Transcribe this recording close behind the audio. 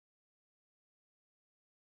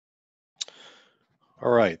All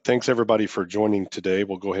right. Thanks everybody for joining today.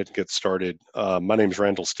 We'll go ahead and get started. My name is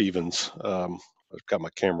Randall Stevens. I've got my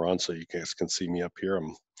camera on so you guys can see me up here.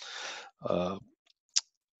 I'm uh,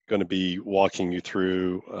 going to be walking you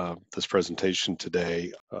through this presentation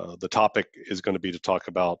today. The topic is going to be to talk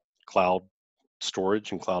about cloud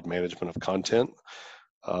storage and cloud management of content.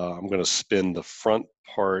 I'm going to spin the front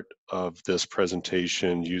part of this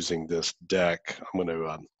presentation using this deck. I'm going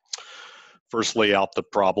to first lay out the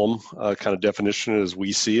problem kind of definition as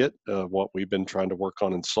we see it, what we've been trying to work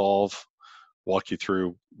on and solve, walk you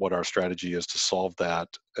through what our strategy is to solve that.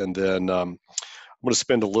 And then I'm going to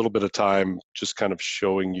spend a little bit of time just kind of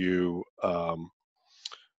showing you, I'll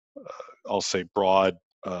say broad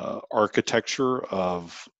architecture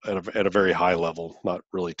at a very high level, not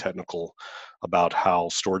really technical, about how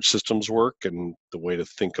storage systems work and the way to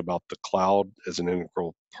think about the cloud as an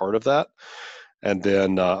integral part of that. And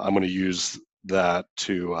then I'm going to use that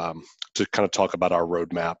to kind of talk about our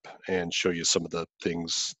roadmap and show you some of the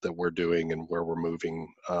things that we're doing and where we're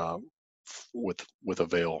moving with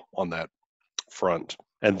AVAIL on that front.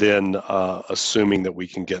 And then assuming that we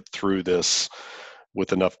can get through this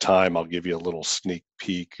with enough time, I'll give you a little sneak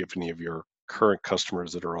peek. If any of your current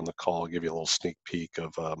customers that are on the call, I'll give you a little sneak peek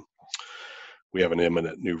of we have an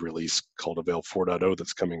imminent new release called AVAIL 4.0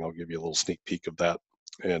 that's coming. I'll give you a little sneak peek of that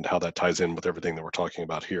and how that ties in with everything that we're talking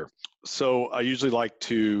about here. So I usually like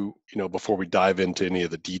to, before we dive into any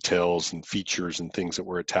of the details and features and things that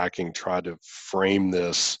we're attacking, try to frame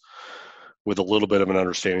this with a little bit of an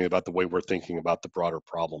understanding about the way we're thinking about the broader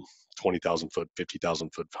problem, 20,000 foot,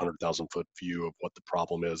 50,000 foot, 100,000 foot view of what the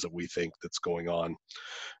problem is that we think that's going on,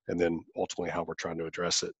 and then ultimately how we're trying to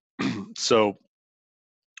address it. So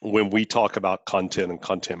when we talk about content and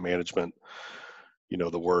content management,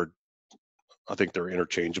 the word, I think they're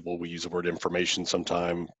interchangeable. We use the word information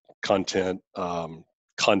sometime, content,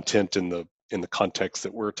 content in the context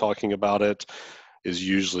that we're talking about it is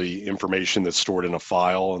usually information that's stored in a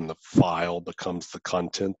file, and the file becomes the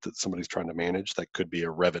content that somebody's trying to manage. That could be a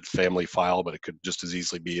Revit family file, but it could just as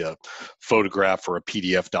easily be a photograph or a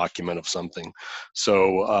PDF document of something.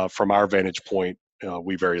 So from our vantage point,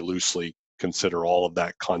 we very loosely consider all of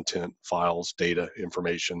that content, files, data,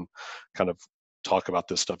 information, kind of talk about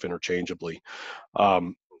this stuff interchangeably.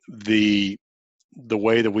 The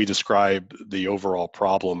way that we describe the overall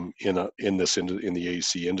problem in the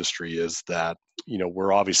AEC industry is that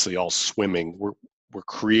we're obviously all swimming. We're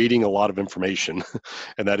creating a lot of information,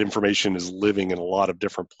 and that information is living in a lot of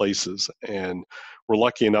different places. And we're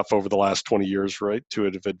lucky enough over the last 20 years, right, to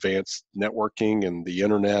have advanced networking and the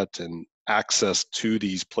internet and access to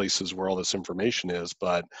these places where all this information is.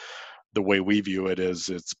 But the way we view it is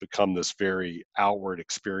it's become this very outward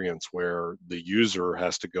experience where the user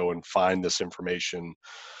has to go and find this information,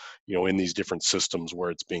 in these different systems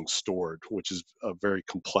where it's being stored, which is a very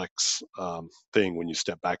complex thing when you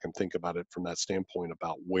step back and think about it from that standpoint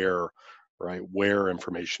about where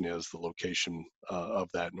information is, the location of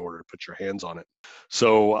that in order to put your hands on it.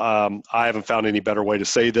 So I haven't found any better way to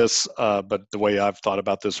say this, but the way I've thought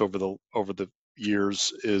about this over the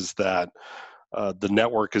years is that the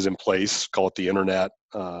network is in place, call it the internet.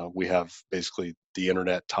 We have basically the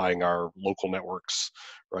internet tying our local networks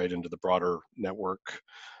right into the broader network.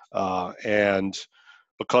 And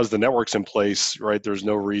because the network's in place, right, there's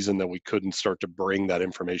no reason that we couldn't start to bring that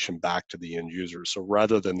information back to the end user. So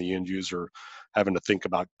rather than the end user having to think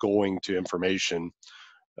about going to information,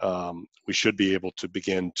 we should be able to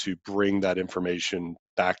begin to bring that information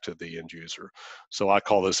back to the end user. So I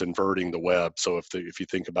call this inverting the web. So if you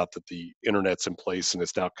think about that, the internet's in place and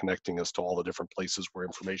it's now connecting us to all the different places where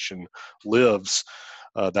information lives,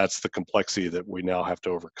 that's the complexity that we now have to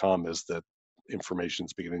overcome, is that information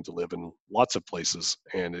is beginning to live in lots of places,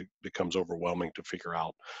 and it becomes overwhelming to figure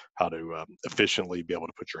out how to efficiently be able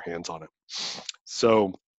to put your hands on it.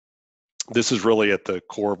 So this is really at the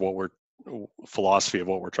core of what philosophy of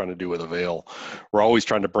what we're trying to do with AVAIL. We're always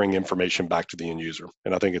trying to bring information back to the end user.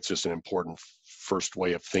 And I think it's just an important first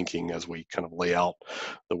way of thinking as we kind of lay out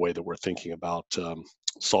the way that we're thinking about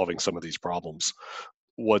solving some of these problems.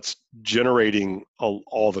 What's generating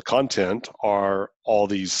all the content are all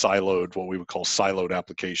these siloed, what we would call siloed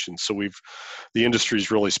applications. So the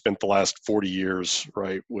industry's really spent the last 40 years,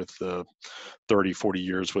 right, with the 30, 40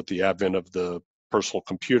 years with the advent of the personal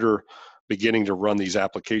computer, beginning to run these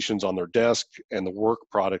applications on their desk, and the work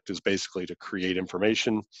product is basically to create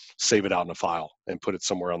information, save it out in a file, and put it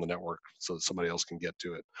somewhere on the network so that somebody else can get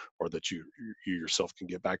to it, or that you yourself can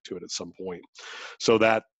get back to it at some point. So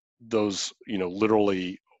that those,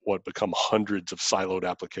 literally what become hundreds of siloed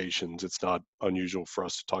applications. It's not unusual for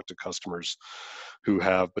us to talk to customers who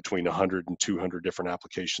have between 100 and 200 different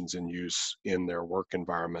applications in use in their work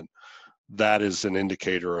environment. That is an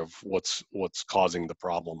indicator of what's causing the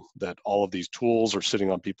problem, that all of these tools are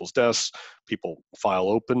sitting on people's desks, people file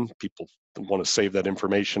open, people want to save that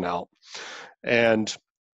information out. And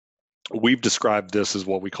we've described this as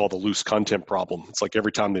what we call the loose content problem. It's like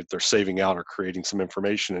every time that they're saving out or creating some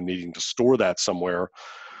information and needing to store that somewhere,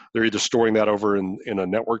 they're either storing that over in a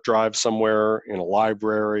network drive somewhere, in a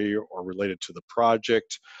library, or related to the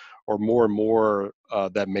project, or more and more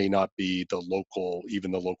that may not be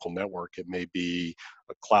even the local network. It may be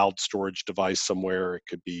a cloud storage device somewhere. It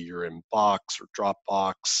could be your inbox or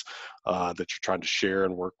Dropbox that you're trying to share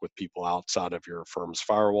and work with people outside of your firm's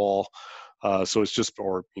firewall. So it's just,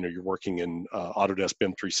 or you're working in Autodesk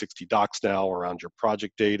BIM 360 docs now around your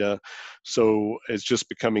project data. So it's just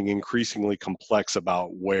becoming increasingly complex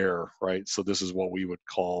about where, right? So this is what we would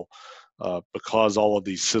call, because all of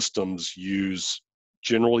these systems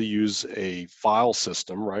generally use a file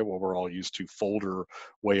system, right? What we're all used to, folder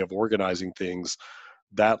way of organizing things.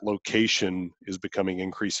 That location is becoming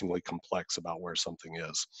increasingly complex about where something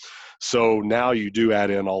is. So now you do add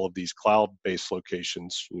in all of these cloud-based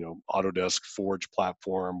locations, Autodesk Forge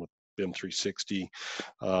platform with BIM 360,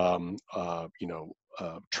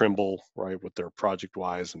 Trimble, right, with their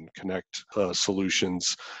ProjectWise and Connect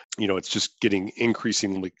solutions. It's just getting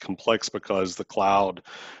increasingly complex because the cloud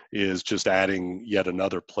is just adding yet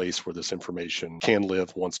another place where this information can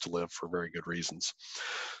live, wants to live for very good reasons.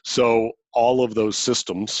 So all of those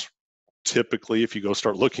systems, typically, if you go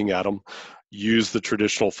start looking at them, use the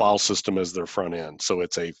traditional file system as their front end. So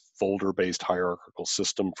it's a folder-based hierarchical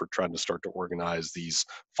system for trying to start to organize these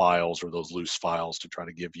files or those loose files to try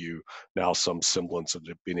to give you now some semblance of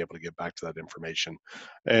being able to get back to that information.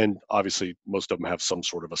 And obviously, most of them have some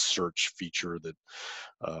sort of a search feature that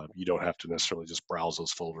you don't have to necessarily just browse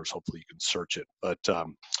those folders. Hopefully, you can search it. But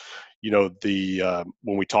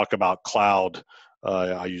when we talk about cloud,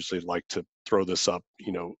 I usually like to throw this up.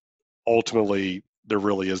 Ultimately, there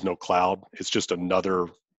really is no cloud. It's just another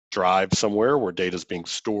drive somewhere where data is being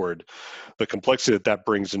stored. The complexity that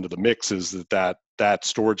brings into the mix is that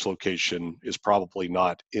storage location is probably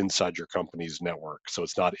not inside your company's network. So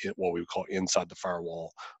it's not what we would call inside the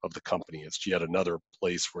firewall of the company. It's yet another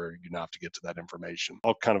place where you now have to get to that information.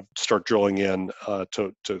 I'll kind of start drilling in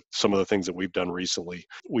to some of the things that we've done recently.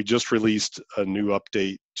 We just released a new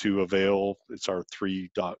update to AVAIL. It's our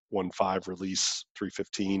 3.15 release,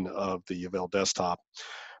 3.15 of the AVAIL desktop.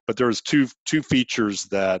 But there's two features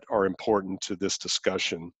that are important to this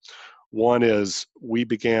discussion. One is we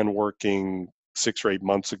began working 6 or 8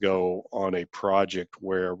 months ago on a project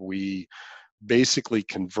where we basically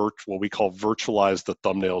convert what we call virtualize the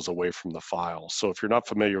thumbnails away from the file. So if you're not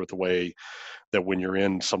familiar with the way that when you're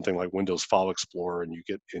in something like Windows File Explorer and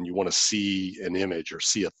you want to see an image or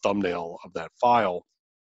see a thumbnail of that file,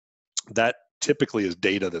 that typically is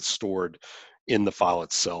data that's stored in the file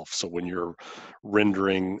itself. So when you're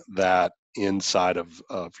rendering that inside of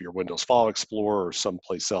your Windows File Explorer or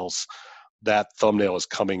someplace else, that thumbnail is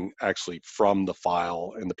coming actually from the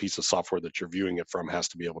file, and the piece of software that you're viewing it from has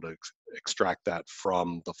to be able to extract that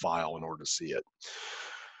from the file in order to see it.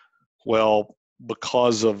 Well,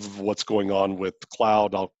 because of what's going on with the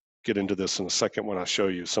cloud, I'll get into this in a second when I show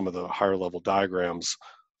you some of the higher level diagrams,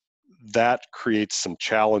 that creates some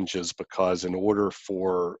challenges because in order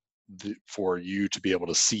for you to be able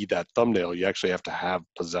to see that thumbnail, you actually have to have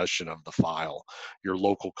possession of the file. Your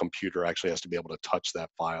local computer actually has to be able to touch that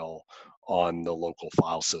file on the local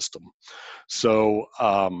file system. So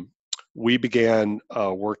we began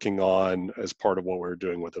working on, as part of what we were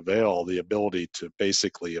doing with AVAIL, the ability to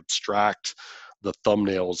basically abstract the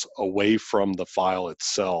thumbnails away from the file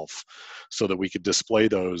itself so that we could display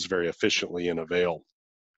those very efficiently in AVAIL.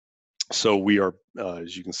 So we are,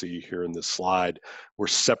 as you can see here in this slide, we're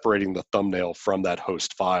separating the thumbnail from that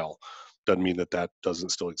host file. Doesn't mean that doesn't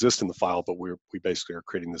still exist in the file, but we basically are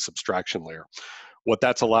creating this abstraction layer. What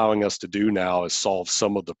that's allowing us to do now is solve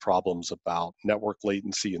some of the problems about network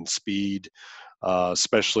latency and speed,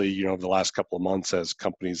 especially the last couple of months as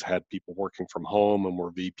companies had people working from home and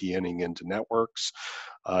were VPNing into networks.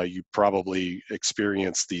 You probably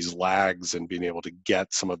experienced these lags in being able to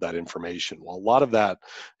get some of that information. Well, a lot of that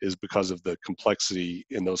is because of the complexity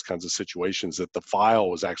in those kinds of situations, that the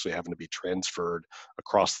file was actually having to be transferred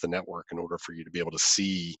across the network in order for you to be able to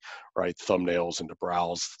see, right, thumbnails and to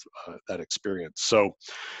browse that experience. So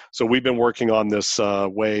we've been working on this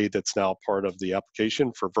way that's now part of the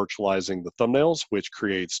application for virtualizing the thumbnails. thumbnails, which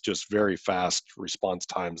creates just very fast response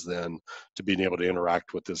times then to being able to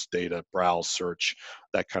interact with this data, browse, search,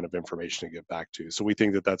 that kind of information to get back to. So we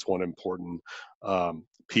think that that's one important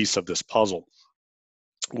piece of this puzzle.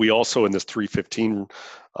 We also, in this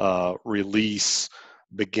 3.15 release,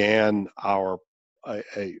 began a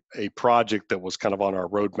project that was kind of on our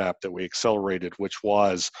roadmap that we accelerated, which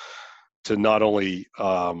was to not only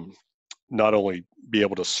be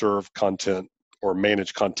able to serve content or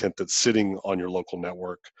manage content that's sitting on your local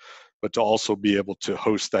network, but to also be able to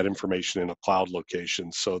host that information in a cloud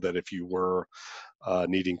location, so that if you were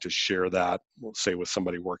needing to share that, say with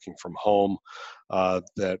somebody working from home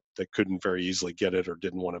that couldn't very easily get it or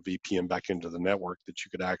didn't want to VPN back into the network, that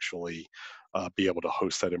you could actually be able to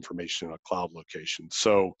host that information in a cloud location.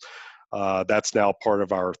 So that's now part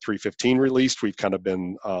of our 3.15 release. We've kind of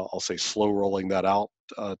been, I'll say, slow rolling that out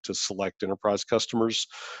to select enterprise customers.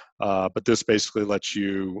 But this basically lets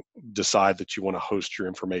you decide that you want to host your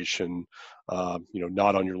information,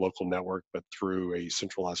 not on your local network, but through a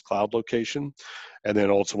centralized cloud location. And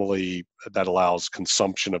then ultimately that allows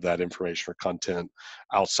consumption of that information or content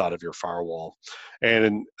outside of your firewall.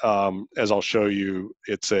 And as I'll show you,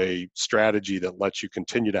 it's a strategy that lets you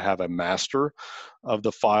continue to have a master of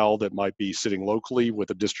the file that might be sitting locally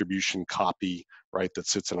with a distribution copy, right, that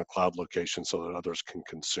sits in a cloud location so that others can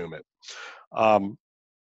consume it.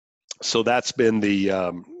 So that's been the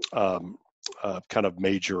kind of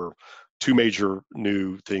two major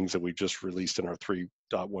new things that we've just released in our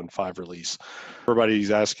 3.15 release.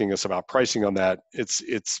 Everybody's asking us about pricing on that.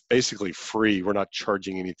 It's basically free. We're not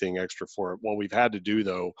charging anything extra for it. What we've had to do,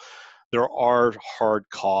 though, there are hard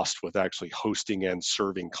costs with actually hosting and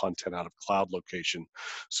serving content out of cloud location.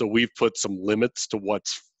 So we've put some limits to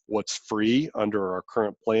what's free under our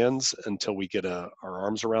current plans until we get our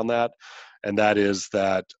arms around that, and that is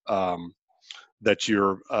that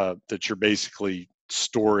you're basically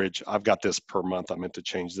storage. I've got this per month. I meant to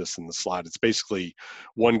change this in the slide. It's basically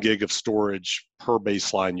 1 gig of storage per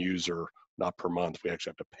baseline user, not per month. We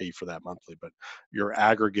actually have to pay for that monthly, but your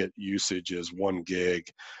aggregate usage is 1 gig.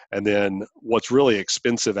 And then what's really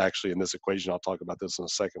expensive actually in this equation, I'll talk about this in a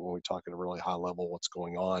second when we talk at a really high level what's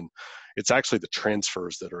going on, it's actually the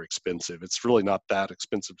transfers that are expensive. It's really not that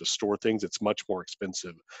expensive to store things. It's much more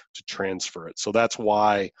expensive to transfer it. So that's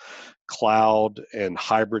why cloud and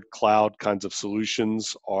hybrid cloud kinds of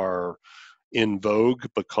solutions are in vogue,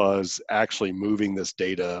 because actually moving this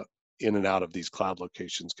data in and out of these cloud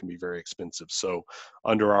locations can be very expensive. So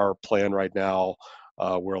under our plan right now,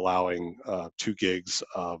 we're allowing 2 gigs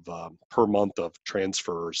of per month of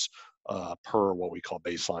transfers per what we call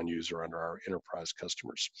baseline user under our enterprise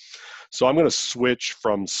customers. So I'm going to switch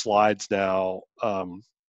from slides now. I'm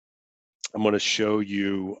going to show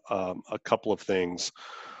you a couple of things.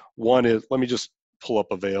 One is, let me just pull up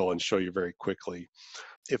AVAIL and show you very quickly.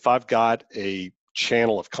 If I've got a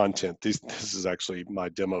channel of content, this is actually my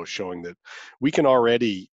demo showing that we can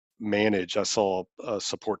already manage. I saw a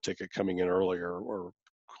support ticket coming in earlier, or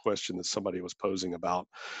question that somebody was posing about,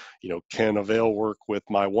 can AVAIL work with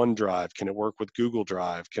my OneDrive? Can it work with Google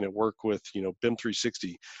Drive? Can it work with, BIM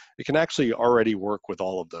 360? It can actually already work with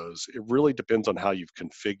all of those. It really depends on how you've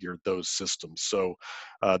configured those systems. So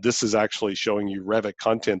this is actually showing you Revit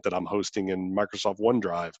content that I'm hosting in Microsoft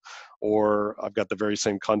OneDrive, or I've got the very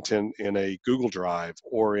same content in a Google Drive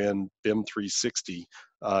or in BIM 360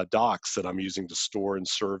 docs that I'm using to store and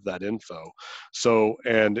serve that info. So,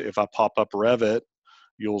 and if I pop up Revit,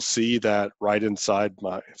 you'll see that right inside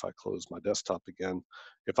if I close my desktop again,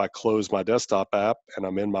 if I close my desktop app and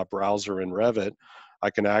I'm in my browser in Revit,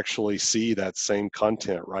 I can actually see that same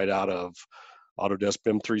content right out of Autodesk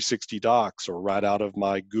BIM 360 docs, or right out of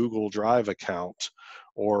my Google Drive account,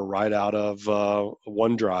 or right out of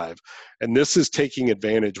OneDrive. And this is taking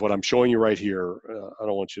advantage, what I'm showing you right here, I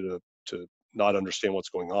don't want you to not understand what's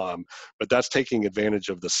going on, but that's taking advantage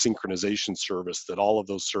of the synchronization service that all of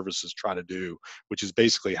those services try to do, which is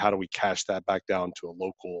basically how do we cache that back down to a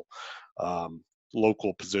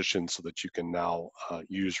local position so that you can now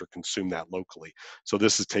use or consume that locally. So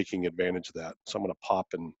this is taking advantage of that. So I'm going to pop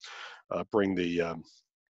and bring the,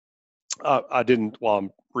 while I'm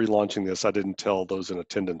relaunching this, I didn't tell those in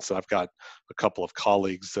attendance. I've got a couple of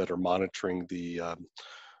colleagues that are monitoring the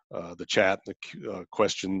chat, the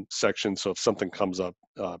question section. So if something comes up,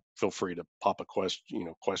 feel free to pop a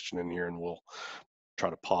question in here, and we'll try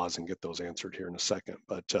to pause and get those answered here in a second.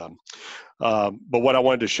 But what I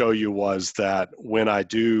wanted to show you was that when I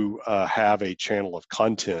do have a channel of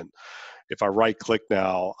content, if I right click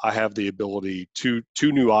now, I have the ability to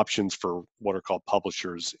two new options for what are called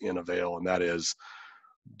publishers in AVAIL, and that is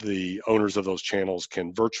the owners of those channels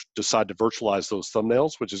can decide to virtualize those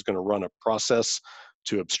thumbnails, which is going to run a process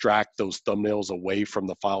to abstract those thumbnails away from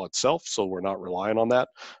the file itself, so we're not relying on that.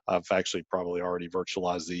 I've actually probably already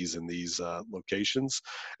virtualized these in these locations.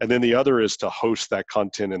 And then the other is to host that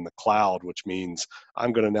content in the cloud, which means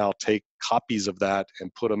I'm going to now take copies of that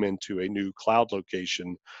and put them into a new cloud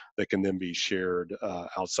location that can then be shared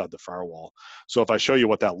outside the firewall. So if I show you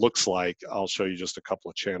what that looks like, I'll show you just a couple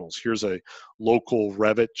of channels. Here's a local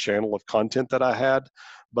Revit channel of content that I had,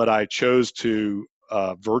 but I chose to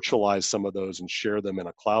virtualize some of those and share them in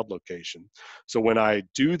a cloud location. So when I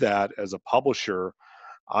do that as a publisher,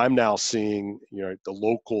 I'm now seeing, you know, the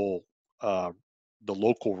local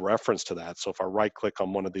reference to that. So if I right click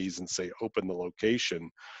on one of these and say open the location,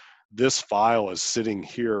 this file is sitting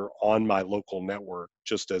here on my local network,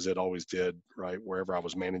 just as it always did, right, wherever I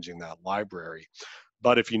was managing that library.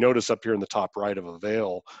 But if you notice up here in the top right of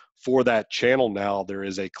Avail, for that channel now, there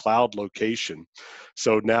is a cloud location.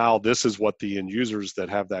 So now this is what the end users that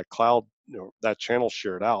have that cloud, you know, that channel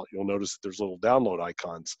shared out, you'll notice that there's little download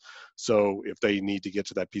icons. So if they need to get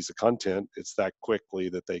to that piece of content, it's that quickly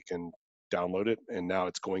that they can download it, and now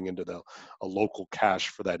it's going into a local cache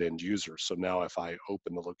for that end user. So now if I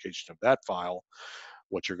open the location of that file,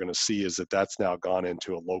 what you're going to see is that that's now gone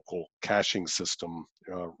into a local caching system,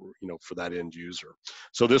 you know, for that end user.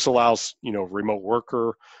 So this allows, you know, remote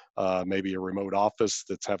worker, maybe a remote office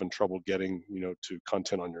that's having trouble getting, you know, to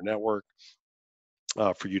content on your network,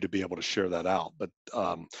 for you to be able to share that out. But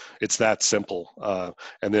it's that simple.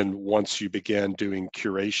 And then once you begin doing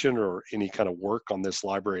curation or any kind of work on this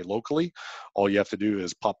library locally, all you have to do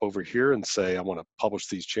is pop over here and say, I want to publish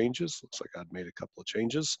these changes. Looks like I'd made a couple of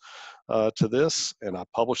changes to this, and I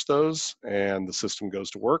publish those, and the system goes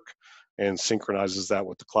to work and synchronizes that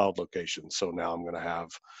with the cloud location. So now I'm going to have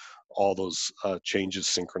all those changes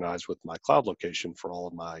synchronized with my cloud location for all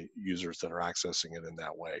of my users that are accessing it in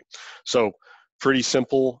that way. So pretty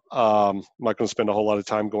simple. I'm not going to spend a whole lot of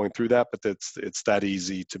time going through that, but it's that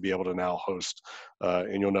easy to be able to now host.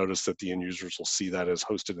 And you'll notice that the end users will see that as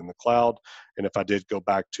hosted in the cloud. And if I did go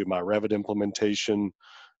back to my Revit implementation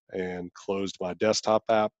and closed my desktop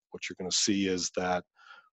app, what you're going to see is that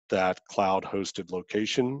that cloud hosted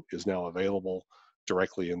location is now available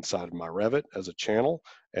directly inside of my Revit as a channel.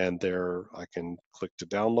 And there I can click to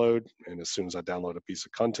download. And as soon as I download a piece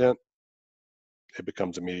of content, it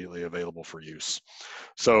becomes immediately available for use.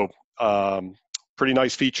 So pretty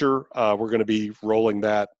nice feature. We're going to be rolling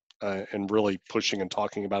that and really pushing and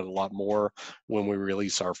talking about it a lot more when we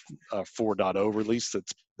release our 4.0 release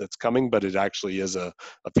that's coming, but it actually is a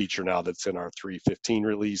feature now that's in our 3.15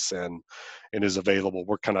 release and is available.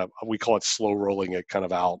 We call it slow rolling it kind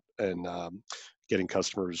of out and getting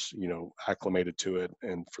customers, you know, acclimated to it.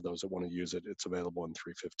 And for those that want to use it, it's available in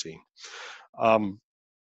 3.15.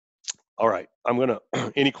 All right, I'm gonna,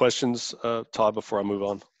 any questions, Todd, before I move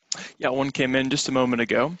on? Yeah, one came in just a moment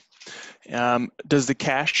ago. Does the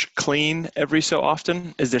cache clean every so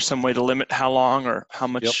often? Is there some way to limit how long or how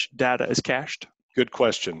much data is cached? Good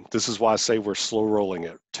question. This is why I say we're slow rolling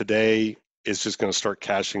it. Today, it's just going to start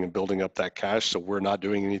caching and building up that cache. So we're not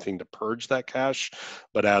doing anything to purge that cache.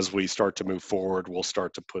 But as we start to move forward, we'll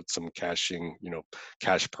start to put some caching, you know,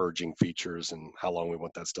 cache purging features and how long we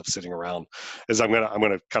want that stuff sitting around. As I'm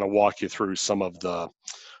gonna kind of walk you through some of the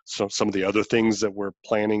other things that we're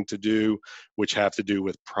planning to do, which have to do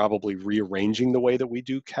with probably rearranging the way that we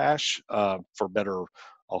do cache for better,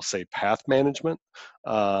 I'll say, path management.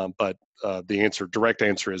 But the direct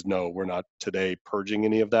answer is no, we're not today purging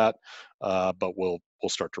any of that, but we'll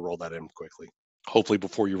start to roll that in quickly, hopefully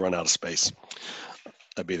before you run out of space.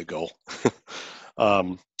 That'd be the goal.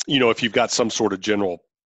 You know, if you've got some sort of general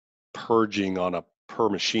purging on a per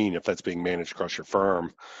machine, if that's being managed across your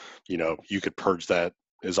firm, you know, you could purge that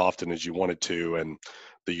as often as you wanted to, and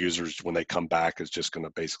the users, when they come back, is just going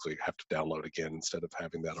to basically have to download again instead of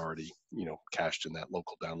having that already, you know, cached in that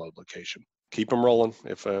local download location. Keep them rolling.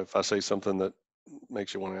 If I say something that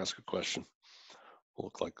makes you want to ask a question.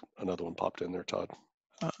 Look like another one popped in there, Todd.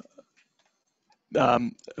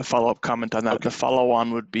 A follow-up comment on that. Okay. The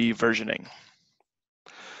follow-on would be versioning.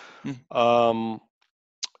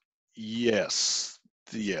 Yes.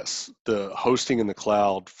 The hosting in the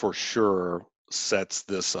cloud for sure sets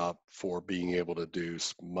this up for being able to do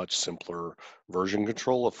much simpler version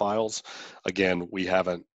control of files. Again, we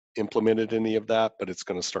haven't implemented any of that, but it's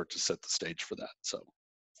going to start to set the stage for that. So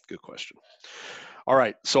good question. All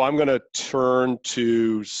right, so I'm going to turn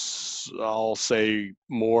to, I'll say,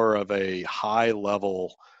 more of a high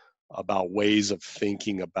level about ways of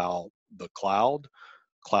thinking about the cloud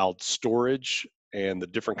storage, and the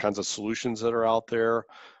different kinds of solutions that are out there.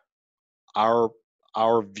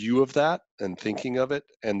 our view of that and thinking of it,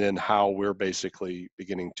 and then how we're basically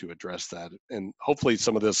beginning to address that. And hopefully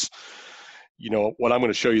some of this, what I'm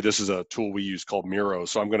going to show you, this is a tool we use called Miro.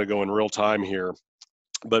 So I'm going to go in real time here,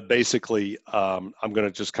 but basically I'm going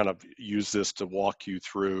to just kind of use this to walk you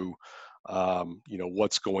through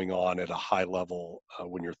what's going on at a high level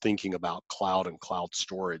when you're thinking about cloud and cloud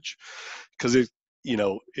storage, because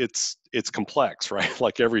it's complex, right?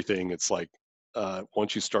 Like everything, it's like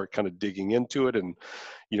once you start kind of digging into it, and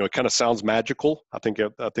it kind of sounds magical. I think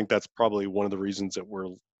that's probably one of the reasons that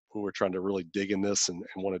we're trying to really dig in this and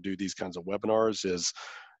want to do these kinds of webinars is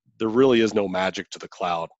there really is no magic to the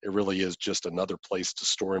cloud. It really is just another place to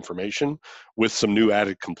store information with some new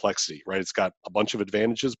added complexity, right? It's got a bunch of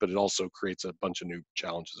advantages, but it also creates a bunch of new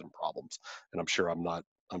challenges and problems. And I'm sure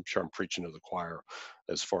I'm preaching to the choir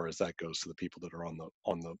as far as that goes to the people that are on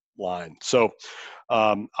the line. So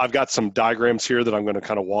I've got some diagrams here that I'm going to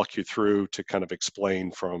kind of walk you through to kind of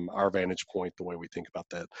explain from our vantage point the way we think about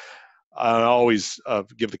that. I always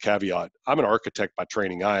give the caveat, I'm an architect by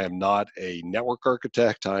training. I am not a network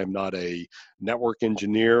architect. I am not a network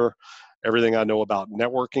engineer. Everything I know about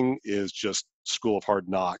networking is just school of hard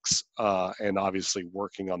knocks. And obviously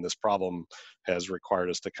working on this problem has required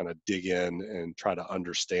us to kind of dig in and try to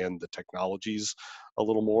understand the technologies a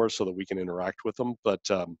little more so that we can interact with them. But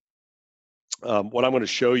what I'm going to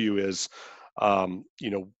show you is,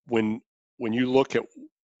 when you look at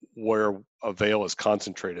where AVAIL is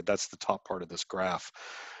concentrated, that's the top part of this graph.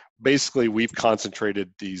 Basically, we've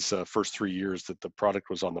concentrated these first 3 years that the product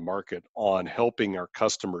was on the market on helping our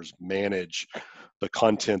customers manage the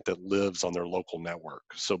content that lives on their local network.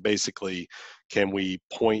 So basically, can we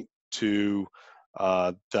point to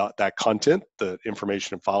that content, the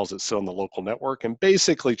information and files that sit on the local network, and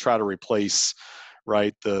basically try to replace,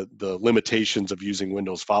 right, the limitations of using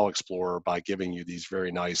Windows File Explorer by giving you these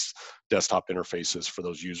very nice desktop interfaces for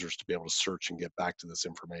those users to be able to search and get back to this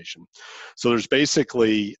information. So there's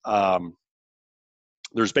basically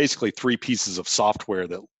three pieces of software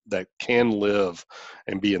that can live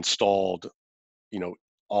and be installed,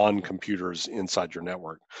 on computers inside your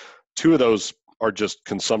network. Two of those are just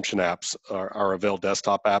consumption apps, our AVAIL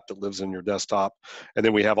desktop app that lives in your desktop. And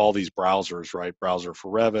then we have all these browsers, right? Browser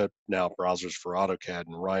for Revit, now browsers for AutoCAD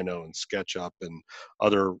and Rhino and SketchUp and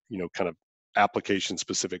other, kind of application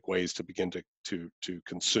specific ways to begin to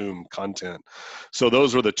consume content. So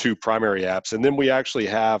those are the two primary apps. And then we actually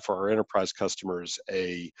have for our enterprise customers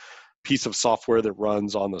a piece of software that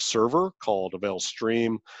runs on the server called AVAIL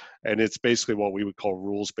Stream. And it's basically what we would call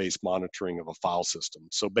rules-based monitoring of a file system.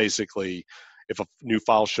 So basically, if a new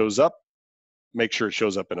file shows up, make sure it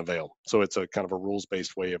shows up in AVAIL. So it's a kind of a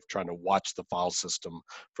rules-based way of trying to watch the file system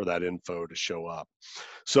for that info to show up.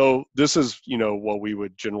 So this is, what we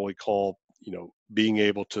would generally call, being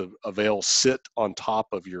able to AVAIL sit on top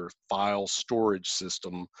of your file storage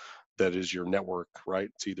system that is your network, right?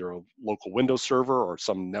 It's either a local Windows server or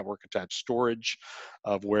some network attached storage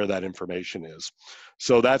of where that information is.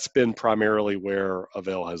 So that's been primarily where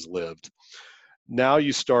AVAIL has lived. Now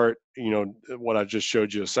you start, what I just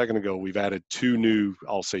showed you a second ago, we've added two new,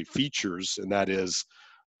 I'll say, features, and that is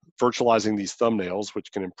virtualizing these thumbnails,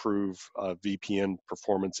 which can improve VPN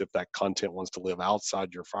performance if that content wants to live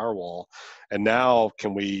outside your firewall. And now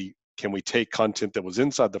can we take content that was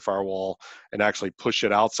inside the firewall and actually push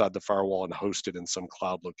it outside the firewall and host it in some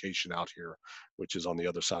cloud location out here, which is on the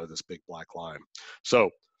other side of this big black line. So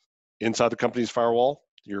inside the company's firewall,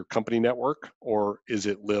 your company network, or is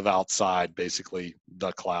it live outside basically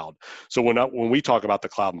the cloud? So when we talk about the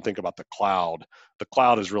cloud and think about the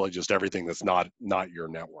cloud is really just everything that's not your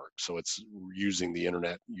network. So it's using the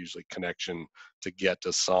internet, usually connection to get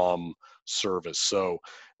to some service. So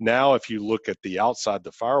now if you look at the outside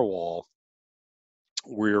the firewall,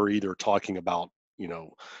 we're either talking about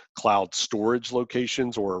cloud storage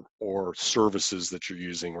locations or services that you're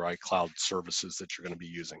using, right? Cloud services that you're going to be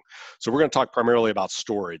using. So we're going to talk primarily about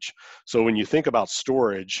storage. So when you think about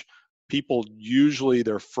storage, people usually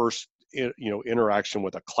their first interaction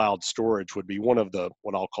with a cloud storage would be one of the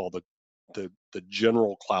what I'll call the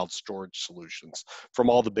general cloud storage solutions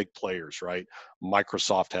from all the big players, right?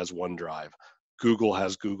 Microsoft has OneDrive, Google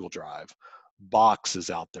has Google Drive. Box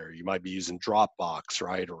is out there. You might be using DropBox,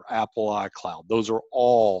 right? Or Apple iCloud. Those are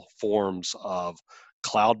all forms of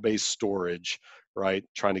cloud-based storage, right?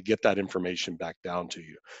 Trying to get that information back down to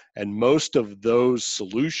you. And most of those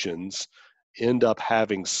solutions end up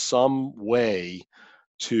having some way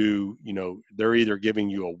to, they're either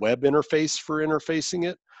giving you a web interface for interfacing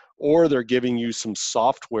it, or they're giving you some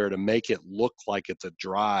software to make it look like it's a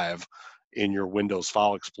drive in your Windows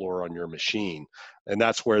File Explorer on your machine. And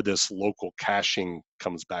that's where this local caching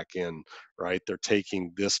comes back in, right? They're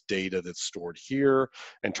taking this data that's stored here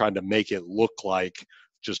and trying to make it look like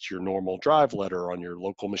just your normal drive letter on your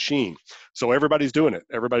local machine. So everybody's doing it.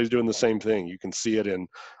 Everybody's doing the same thing. You can see it in,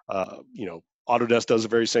 Autodesk does the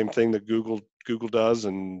very same thing that Google does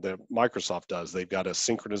and that Microsoft does. They've got a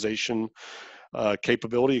synchronization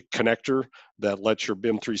capability connector that lets your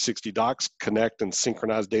BIM 360 docs connect and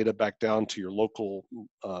synchronize data back down to your local,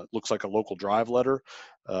 looks like a local drive letter.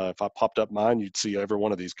 If I popped up mine, you'd see every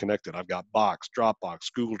one of these connected. I've got Box,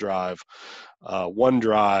 Dropbox, Google Drive,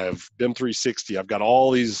 OneDrive, BIM 360. I've got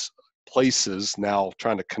all these places now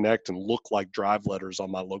trying to connect and look like drive letters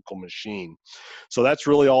on my local machine. So that's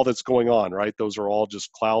really all that's going on, right? Those are all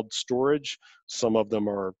just cloud storage. Some of them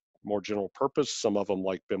are more general purpose. Some of them,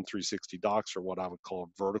 like BIM 360 docs, are what I would call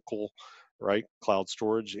vertical, right? Cloud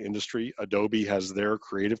storage industry. Adobe has their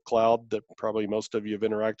Creative Cloud that probably most of you have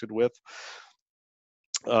interacted with.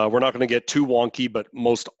 We're not going to get too wonky, but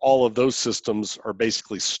most all of those systems are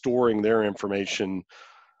basically storing their information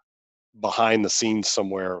behind the scenes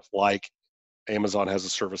somewhere. Like Amazon has a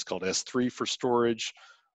service called S3 for storage.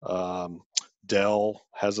 Dell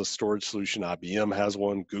has a storage solution. IBM has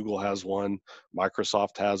one. Google has one.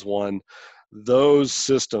 Microsoft has one. Those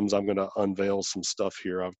systems, I'm going to unveil some stuff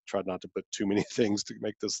here. I've tried not to put too many things to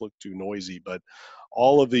make this look too noisy, but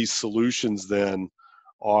all of these solutions then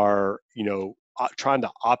are, trying to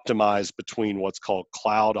optimize between what's called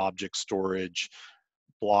cloud object storage,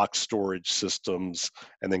 block storage systems,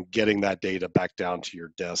 and then getting that data back down to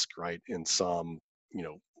your desk, right, in some,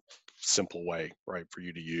 simple way, right, for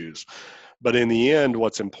you to use. But in the end,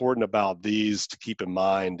 what's important about these to keep in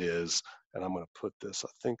mind is, and I'm going to put this, I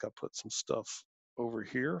think I put some stuff over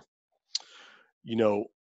here.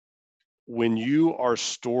 When you are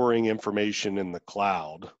storing information in the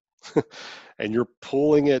cloud and you're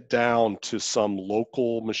pulling it down to some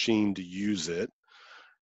local machine to use it,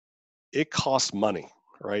 it costs money,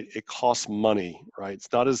 right? It costs money, right?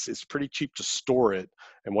 It's pretty cheap to store it.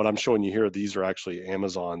 And what I'm showing you here, these are actually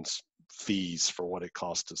Amazon's fees for what it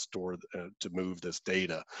costs to store, to move this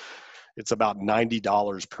data. It's about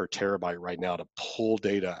 $90 per terabyte right now to pull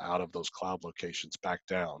data out of those cloud locations back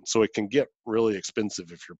down. So it can get really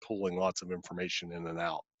expensive if you're pulling lots of information in and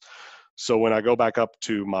out. So when I go back up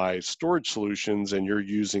to my storage solutions and you're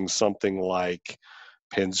using something like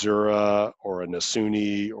Panzura or a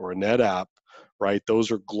Nasuni or a NetApp, right?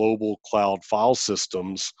 Those are global cloud file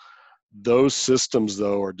systems. Those systems,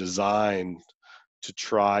 though, are designed to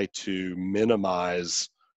try to minimize,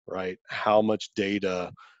 right, how much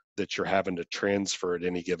data that you're having to transfer at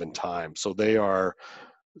any given time. So they are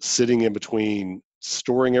sitting in between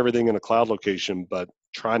storing everything in a cloud location, but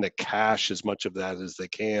trying to cache as much of that as they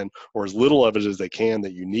can, or as little of it as they can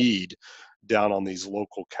that you need down on these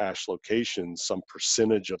local cache locations. Some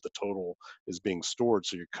percentage of the total is being stored.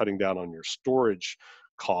 So you're cutting down on your storage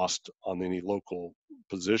cost on any local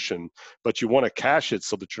position, but you want to cache it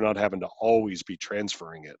so that you're not having to always be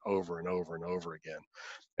transferring it over and over and over again.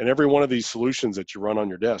 And every one of these solutions that you run on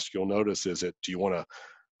your desk, you'll notice, do you want to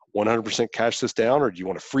 100% cache this down, or do you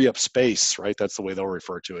want to free up space, right? That's the way they'll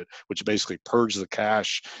refer to it, which basically purge the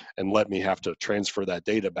cache and let me have to transfer that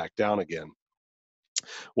data back down again.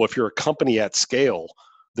 Well, if you're a company at scale,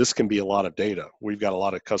 this can be a lot of data. We've got a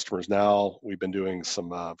lot of customers now. We've been doing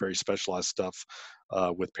some very specialized stuff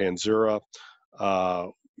with Panzura.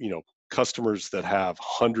 Customers that have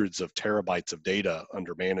hundreds of terabytes of data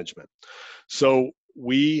under management. So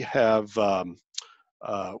we have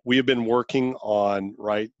been working on,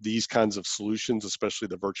 right, these kinds of solutions, especially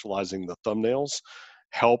the virtualizing the thumbnails,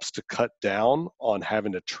 helps to cut down on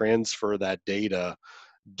having to transfer that data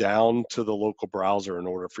down to the local browser in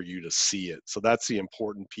order for you to see it. So that's the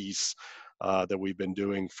important piece that we've been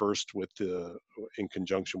doing first in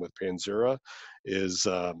conjunction with Panzura is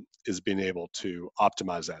being able to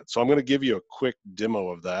optimize that. So I'm going to give you a quick demo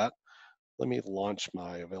of that. Let me launch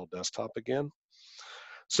my AVAIL desktop again.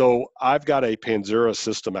 So I've got a Panzura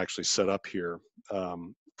system actually set up here.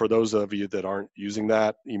 For those of you that aren't using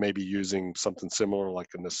that, you may be using something similar like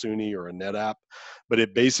a Nasuni or a NetApp, but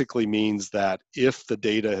it basically means that if the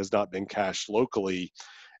data has not been cached locally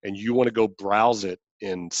and you want to go browse it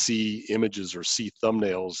and see images or see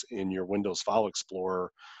thumbnails in your Windows File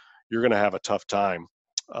Explorer, you're going to have a tough time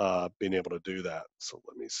being able to do that. So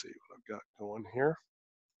let me see what I've got going here.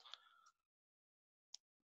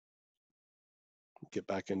 Get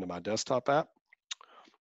back into my desktop app.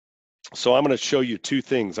 So I'm going to show you two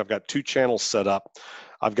things. I've got two channels set up.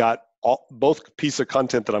 I've got both pieces of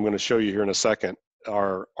content that I'm going to show you here in a second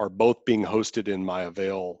are both being hosted in my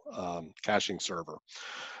AVAIL caching server.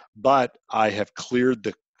 but I have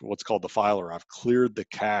cleared what's called the filer. I've cleared the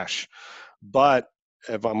cache. But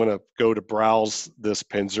if I'm going to go to browse this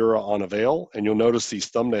Panzura on Avail, and you'll notice these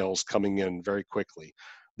thumbnails coming in very quickly.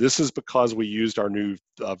 This is because we used our new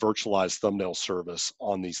virtualized thumbnail service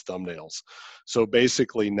on these thumbnails. So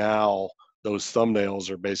basically now those thumbnails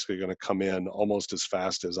are basically going to come in almost as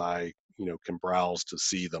fast as I can browse to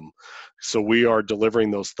see them. So we are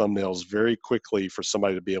delivering those thumbnails very quickly for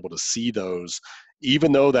somebody to be able to see those,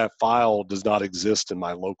 even though that file does not exist in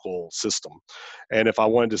my local system. And if I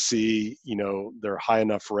wanted to see, they're high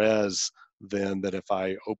enough res, then that if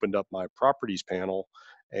I opened up my properties panel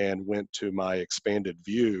and went to my expanded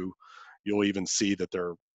view, you'll even see that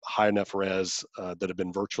they're high enough res that have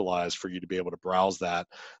been virtualized for you to be able to browse that.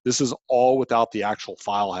 This is all without the actual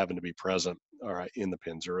file having to be present, all right, in the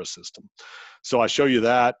Panzura system. So I show you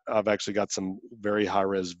that. I've actually got some very high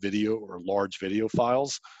res video or large video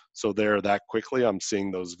files. So there, that quickly, I'm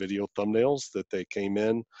seeing those video thumbnails that they came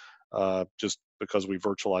in just because we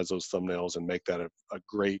virtualize those thumbnails and make that a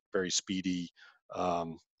great, very speedy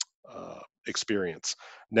experience.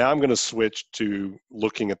 Now I'm going to switch to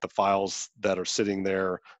looking at the files that are sitting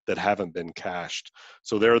there that haven't been cached.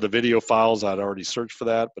 So there are the video files. I'd already searched for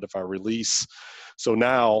that, but if I release, so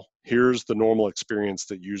now here's the normal experience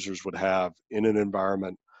that users would have in an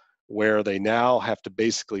environment where they now have to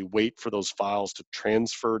basically wait for those files to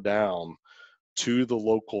transfer down to the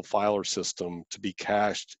local filer system to be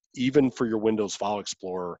cached, even for your Windows File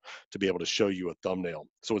Explorer to be able to show you a thumbnail.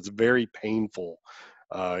 So it's very painful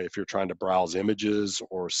if you're trying to browse images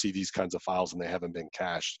or see these kinds of files and they haven't been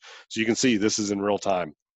cached. So you can see this is in real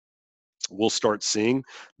time. We'll start seeing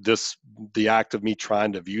this, the act of me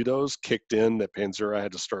trying to view those kicked in, that Panzura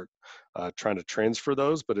had to start trying to transfer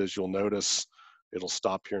those, but as you'll notice, it'll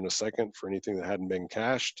stop here in a second for anything that hadn't been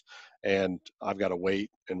cached. And I've got to wait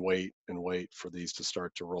and wait and wait for these to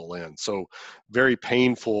start to roll in. So very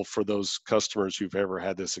painful for those customers who've ever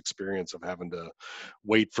had this experience of having to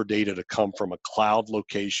wait for data to come from a cloud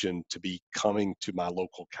location to be coming to my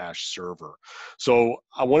local cache server. So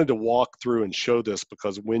I wanted to walk through and show this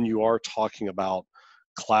because when you are talking about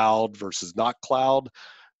cloud versus not cloud,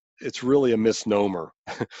 it's really a misnomer.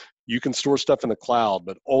 You can store stuff in the cloud,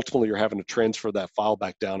 but ultimately you're having to transfer that file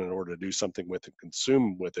back down in order to do something with it,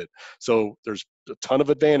 consume with it. So there's a ton of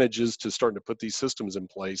advantages to starting to put these systems in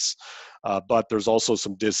place, but there's also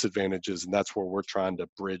some disadvantages, and that's where we're trying to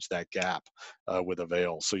bridge that gap with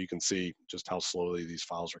Avail. So you can see just how slowly these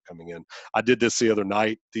files are coming in. I did this the other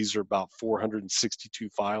night. These are about 462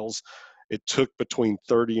 files. It took between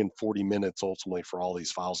 30 and 40 minutes ultimately for all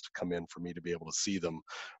these files to come in for me to be able to see them,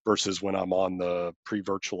 versus when I'm on the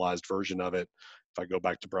pre-virtualized version of it. If I go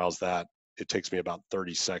back to browse that, it takes me about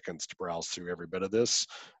 30 seconds to browse through every bit of this,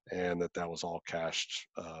 and that was all cached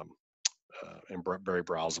and very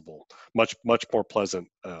browsable. Much more pleasant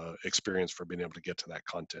experience for being able to get to that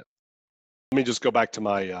content. Let me just go back to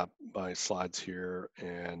my my slides here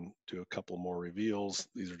and do a couple more reveals.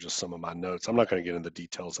 These are just some of my notes. I'm not going to get into the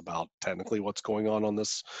details about technically what's going on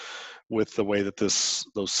this with the way that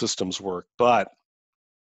those systems work, but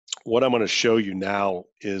what I'm going to show you now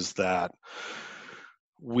is that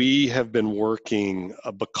we have been working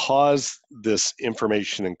because this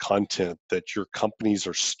information and content that your companies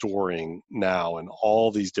are storing now in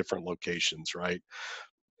all these different locations, right?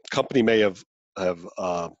 Company may have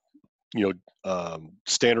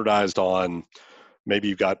standardized on, maybe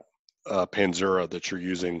you've got Panzura that you're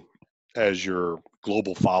using as your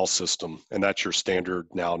global file system, and that's your standard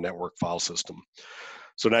now network file system.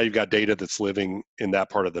 So now you've got data that's living in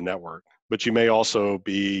that part of the network, but you may also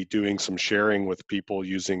be doing some sharing with people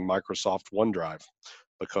using Microsoft OneDrive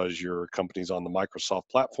because your company's on the Microsoft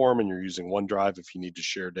platform and you're using OneDrive if you need to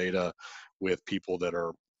share data with people that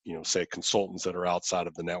are, say consultants that are outside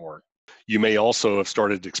of the network. You may also have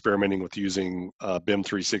started experimenting with using BIM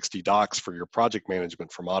 360 docs for your project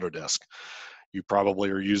management from Autodesk. You probably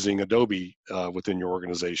are using Adobe within your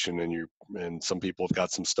organization, and some people have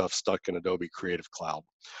got some stuff stuck in Adobe Creative Cloud.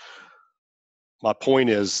 My point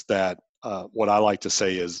is that what I like to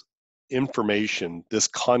say is information, this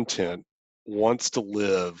content wants to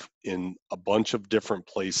live in a bunch of different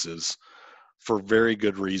places for very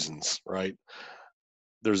good reasons, right?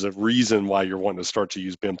 There's a reason why you're wanting to start to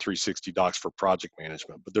use BIM 360 docs for project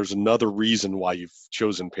management, but there's another reason why you've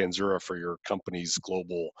chosen Panzura for your company's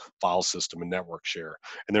global file system and network share.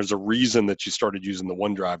 And there's a reason that you started using the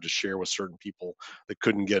OneDrive to share with certain people that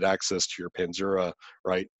couldn't get access to your Panzura,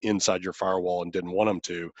 right, inside your firewall and didn't want them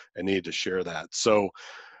to and needed to share that. So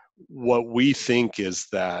what we think is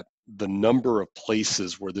that the number of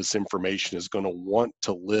places where this information is going to want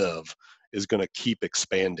to live is going to keep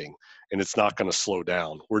expanding, and it's not going to slow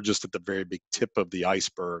down. We're just at the very big tip of the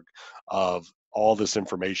iceberg of all this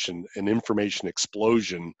information, an information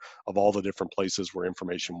explosion of all the different places where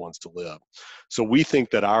information wants to live. So we think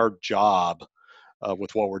that our job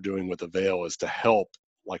with what we're doing with AVAIL is to help,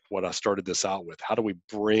 like what I started this out with. How do we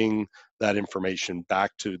bring that information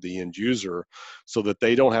back to the end user so that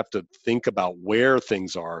they don't have to think about where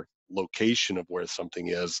things are, location of where something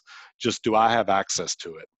is, just do I have access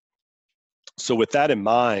to it? So with that in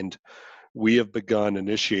mind, we have begun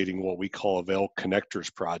initiating what we call AVAIL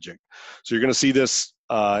Connectors project. So you're going to see this,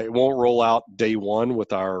 it won't roll out day one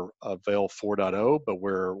with our AVAIL 4.0, but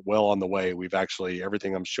we're well on the way. We've actually,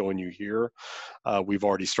 everything I'm showing you here, we've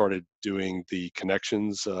already started doing the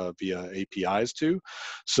connections via APIs to.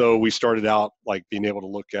 So we started out like being able to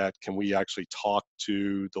look at, can we actually talk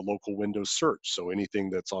to the local Windows search? So anything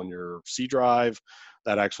that's on your C drive,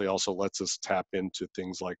 that actually also lets us tap into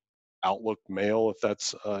things like Outlook Mail, if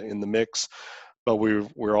that's in the mix. But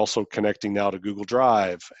we're also connecting now to Google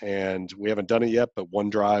Drive, and we haven't done it yet, but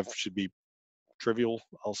OneDrive should be trivial,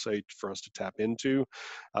 I'll say, for us to tap into.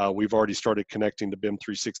 We've already started connecting to BIM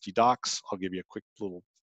 360 Docs. I'll give you a quick little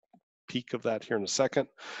peek of that here in a second.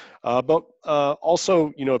 But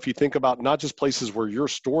also, you know, if you think about not just places where you're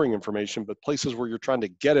storing information, but places where you're trying to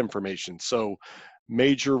get information. So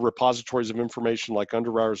major repositories of information like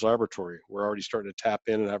Underwriters Laboratory, we're already starting to tap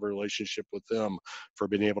in and have a relationship with them for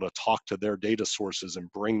being able to talk to their data sources and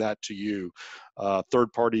bring that to you.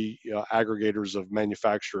 Third-party aggregators of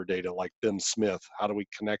manufacturer data like BIM Smith, how do we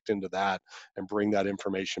connect into that and bring that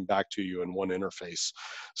information back to you in one interface?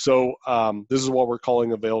 So this is what we're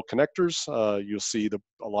calling AVAIL Connectors. You'll see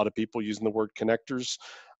a lot of people using the word connectors,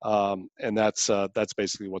 and that's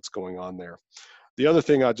basically what's going on there. The other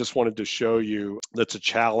thing I just wanted to show you that's a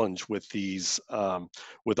challenge with these,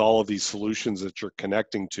 with all of these solutions that you're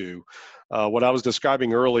connecting to. What I was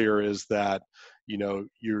describing earlier is that, you know, if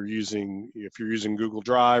you're using Google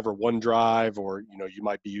Drive or OneDrive, or, you know, you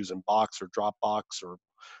might be using Box or Dropbox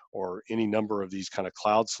or any number of these kind of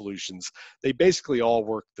cloud solutions, they basically all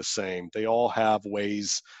work the same. They all have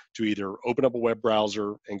ways to either open up a web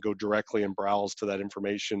browser and go directly and browse to that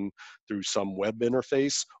information through some web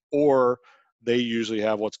interface, or they usually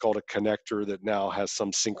have what's called a connector that now has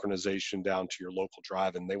some synchronization down to your local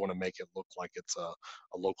drive, and they want to make it look like it's a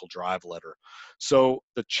local drive letter. So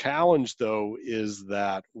the challenge, though, is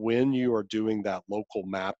that when you are doing that local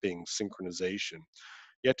mapping synchronization,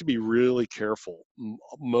 you have to be really careful.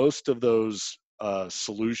 Most of those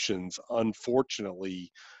solutions,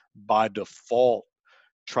 unfortunately, by default,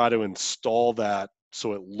 try to install that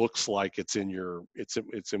so it looks like it's in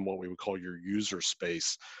what we would call your user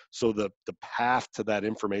space. So the path to that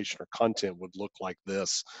information or content would look like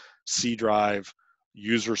this: C drive,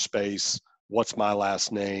 user space, what's my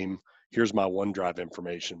last name, here's my OneDrive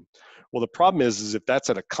information. Well, the problem is if that's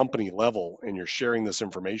at a company level and you're sharing this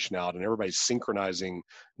information out and everybody's synchronizing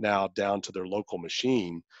now down to their local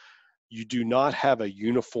machine, you do not have a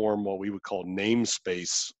uniform, what we would call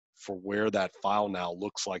namespace, for where that file now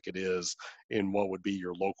looks like it is in what would be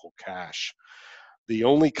your local cache. The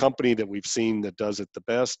only company that we've seen that does it the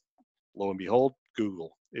best, lo and behold,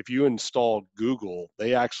 Google. If you install Google,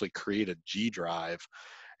 they actually create a G drive,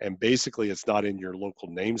 and basically it's not in your local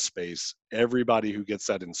namespace. Everybody who gets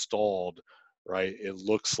that installed, right, it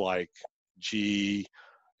looks like G,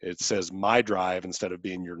 it says my drive instead of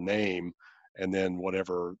being your name, and then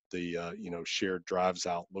whatever the shared drives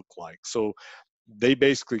out look like. So they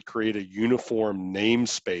basically create a uniform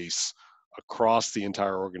namespace across the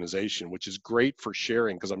entire organization, which is great for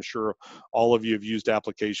sharing, because I'm sure all of you have used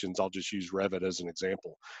applications. I'll just use Revit as an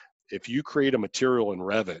example. If you create a material in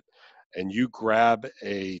Revit and you grab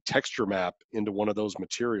a texture map into one of those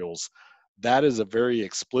materials, that is a very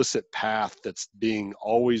explicit path that's being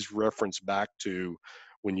always referenced back to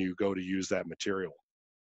when you go to use that material.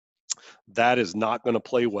 That is not going to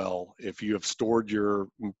play well if you have stored your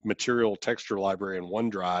material texture library in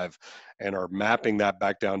OneDrive and are mapping that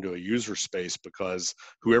back down to a user space, because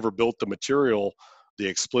whoever built the material, the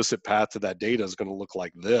explicit path to that data is going to look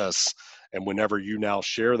like this. And whenever you now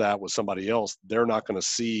share that with somebody else, they're not going to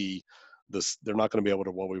see this. They're not going to be able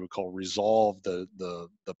to, what we would call, resolve the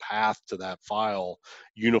path to that file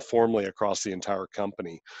uniformly across the entire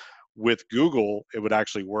company. With Google, it would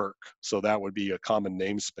actually work. So that would be a common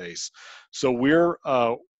namespace. So we're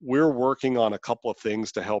working on a couple of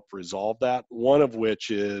things to help resolve that. One of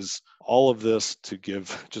which is all of this, to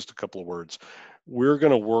give just a couple of words. We're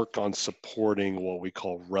going to work on supporting what we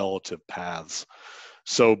call relative paths.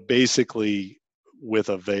 So basically, with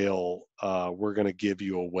AVAIL, we're going to give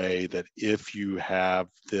you a way that if you have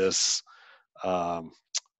this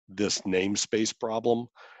this namespace problem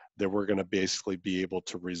that we're going to basically be able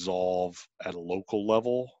to resolve at a local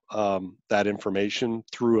level, that information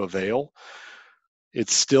through AVAIL.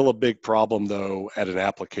 It's still a big problem though at an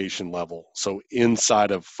application level. So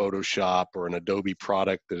inside of Photoshop or an Adobe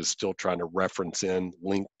product that is still trying to reference in,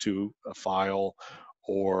 link to a file,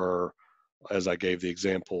 or as I gave the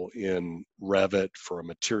example in Revit for a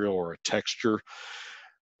material or a texture,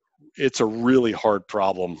 it's a really hard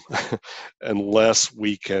problem unless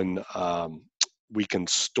we can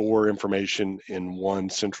store information in one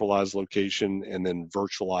centralized location and then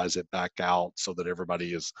virtualize it back out so that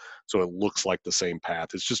so it looks like the same path.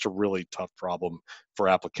 It's just a really tough problem for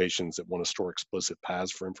applications that want to store explicit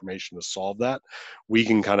paths for information to solve that. We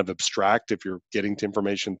can kind of abstract, if you're getting to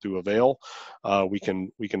information through AVAIL, we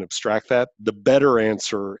can abstract that. The better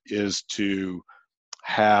answer is to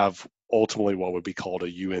have ultimately what would be called a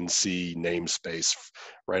UNC namespace,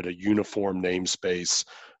 right? A uniform namespace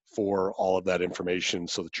for all of that information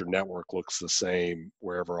so that your network looks the same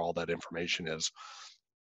wherever all that information is.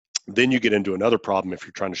 Then you get into another problem if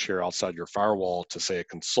you're trying to share outside your firewall to, say, a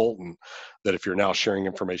consultant, that if you're now sharing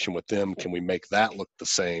information with them, can we make that look the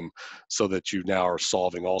same so that you now are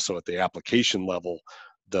solving also at the application level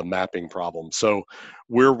the mapping problem. So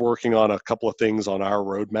we're working on a couple of things on our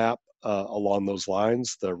roadmap along those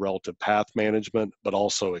lines, the relative path management, but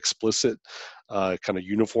also explicit kind of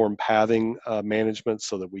uniform pathing management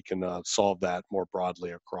so that we can solve that more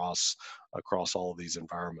broadly across all of these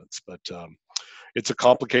environments. But it's a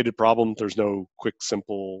complicated problem. There's no quick,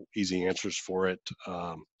 simple, easy answers for it,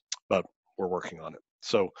 but we're working on it.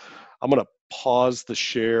 So I'm going to pause the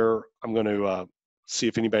share. I'm going to see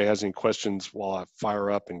if anybody has any questions while I fire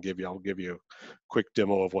up and I'll give you a quick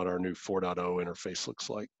demo of what our new 4.0 interface looks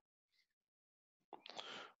like.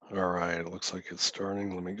 All right, it looks like it's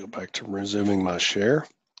starting. Let me go back to resuming my share.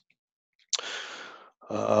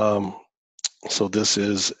 So this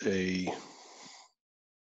is a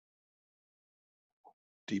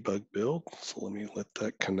debug build. So let me let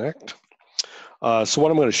that connect. So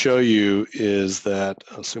what I'm going to show you is that,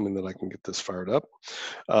 assuming that I can get this fired up,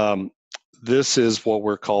 this is what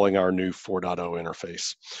we're calling our new 4.0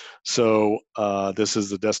 interface. So this is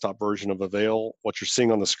the desktop version of AVAIL. What you're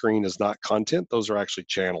seeing on the screen is not content. Those are actually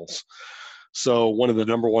channels. So one of the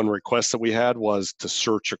 #1 requests that we had was to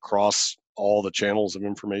search across all the channels of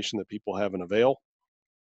information that people have in AVAIL.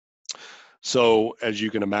 So as you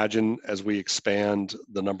can imagine, as we expand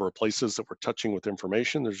the number of places that we're touching with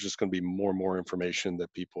information, there's just going to be more and more information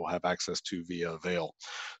that people have access to via AVAIL.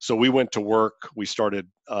 So we went to work. We started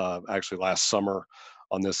actually last summer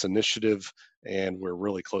on this initiative, and we're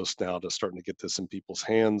really close now to starting to get this in people's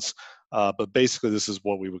hands. But basically, this is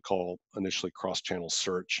what we would call initially cross-channel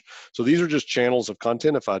search. So these are just channels of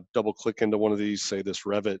content. If I double-click into one of these, say this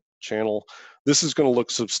Revit channel, this is going to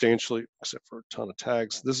look substantially, except for a ton of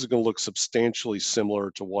tags, this is going to look substantially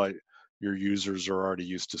similar to what your users are already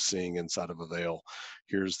used to seeing inside of AVAIL.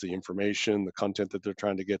 Here's the information, the content that they're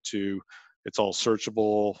trying to get to. It's all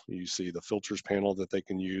searchable. You see the filters panel that they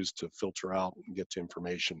can use to filter out and get to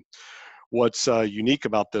information. What's unique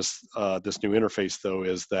about this this new interface, though,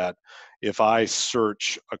 is that if I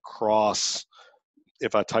search across,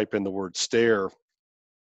 if I type in the word stair,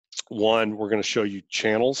 we're going to show you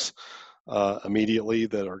channels immediately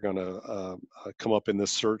that are going to come up in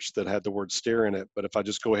this search that had the word stair in it. But if I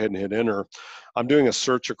just go ahead and hit enter, I'm doing a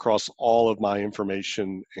search across all of my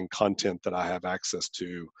information and content that I have access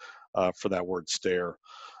to for that word stair.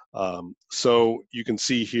 So you can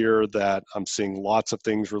see here that I'm seeing lots of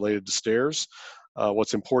things related to stairs.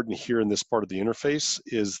 What's important here in this part of the interface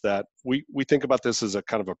is that we think about this as a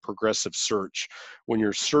kind of a progressive search. When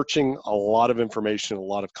you're searching a lot of information, a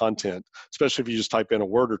lot of content, especially if you just type in a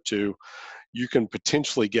word or two, you can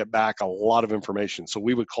potentially get back a lot of information. So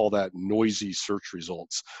we would call that noisy search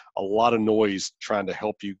results. A lot of noise trying to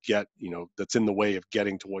help you get, that's in the way of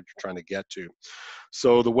getting to what you're trying to get to.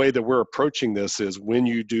 So the way that we're approaching this is when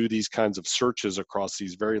you do these kinds of searches across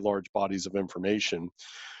these very large bodies of information,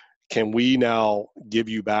 can we now give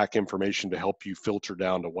you back information to help you filter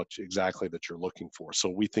down to what exactly that you're looking for? So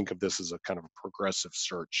we think of this as a kind of a progressive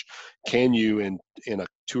search. Can you, in a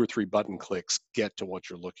 2 or 3 button clicks, get to what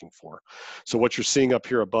you're looking for? So what you're seeing up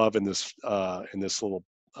here above in this little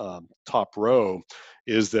top row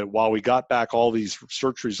is that while we got back all these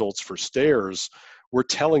search results for stairs, we're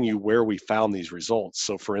telling you where we found these results.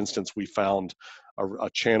 So for instance, we found a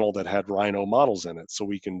channel that had Rhino models in it, so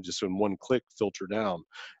we can just in one click filter down.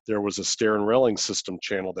 There was a stair and railing system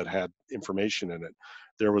channel that had information in it.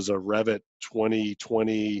 There was a Revit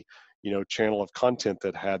 2020 channel of content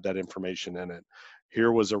that had that information in it.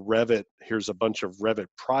 here's a bunch of Revit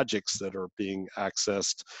projects that are being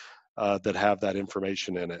accessed that have that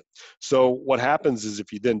information in it. So what happens is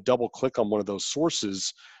if you then double click on one of those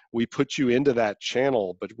sources, we put you into that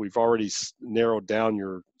channel, but we've already narrowed down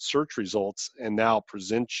your search results and now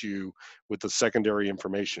present you with the secondary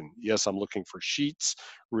information. Yes, I'm looking for sheets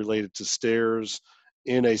related to stairs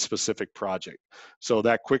in a specific project. So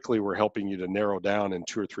that quickly we're helping you to narrow down in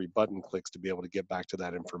 2 or 3 button clicks to be able to get back to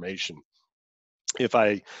that information. If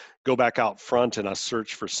I go back out front and I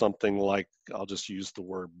search for something like, I'll just use the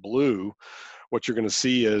word blue, what you're going to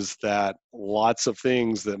see is that lots of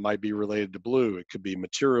things that might be related to blue. It could be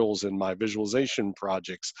materials in my visualization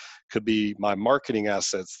projects, could be my marketing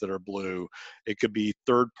assets that are blue. It could be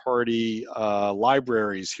third-party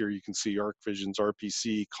libraries. Here you can see ArcVision's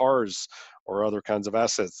RPC, cars, or other kinds of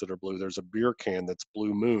assets that are blue. There's a beer can that's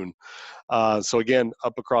Blue Moon. So again,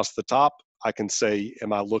 up across the top, I can say,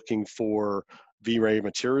 am I looking for V-Ray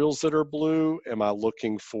materials that are blue? Am I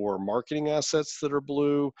looking for marketing assets that are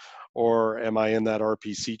blue? Or am I in that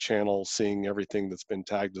RPC channel seeing everything that's been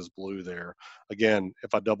tagged as blue there? Again,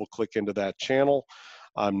 if I double click into that channel,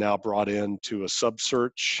 I'm now brought into a sub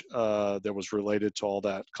search that was related to all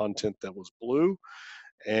that content that was blue.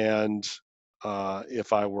 And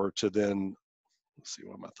if I were to then, let's see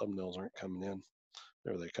why my thumbnails aren't coming in.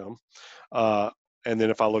 There they come. And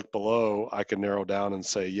then if I look below, I can narrow down and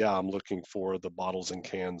say, yeah, I'm looking for the bottles and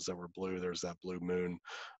cans that were blue. There's that Blue Moon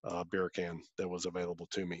beer can that was available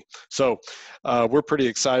to me. So we're pretty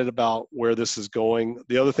excited about where this is going.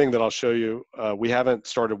 The other thing that I'll show you, we haven't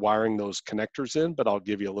started wiring those connectors in, but I'll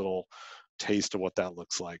give you a little taste of what that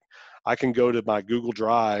looks like. I can go to my Google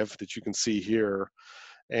Drive that you can see here,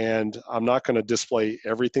 and I'm not going to display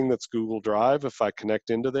everything that's Google Drive if I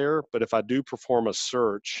connect into there, but if I do perform a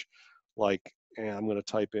search, like, and I'm going to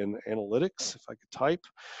type in analytics, if I could type,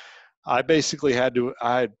 I basically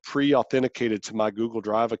I had pre-authenticated to my Google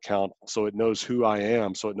Drive account so it knows who I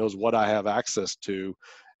am, so it knows what I have access to.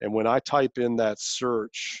 And when I type in that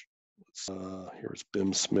search, here's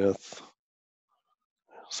Bim Smith.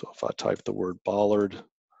 So if I type the word bollard,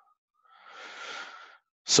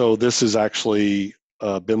 so this is actually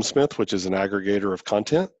Bim Smith, which is an aggregator of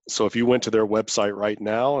content. So if you went to their website right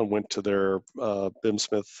now and went to their Bim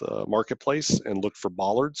Smith marketplace and looked for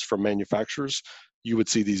bollards from manufacturers, you would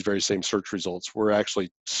see these very same search results. We're actually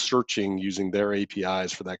searching using their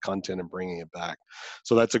APIs for that content and bringing it back.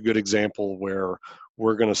 So that's a good example where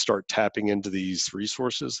we're going to start tapping into these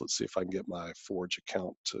resources. Let's see if I can get my Forge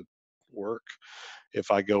account to work. If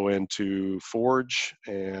I go into Forge,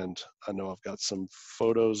 and I know I've got some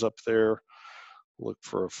photos up there, look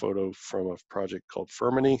for a photo from a project called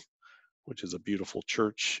Firminy, which is a beautiful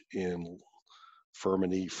church in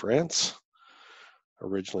Firminy, France,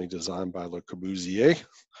 originally designed by Le Corbusier.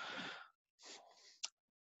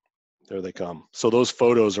 There they come. So those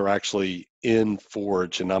photos are actually in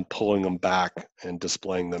Forge, and I'm pulling them back and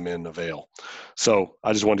displaying them in AVAIL. So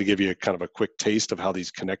I just wanted to give you kind of a quick taste of how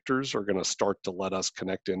these connectors are going to start to let us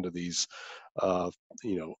connect into these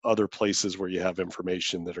other places where you have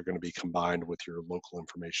information that are going to be combined with your local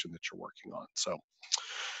information that you're working on.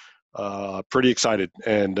 So pretty excited,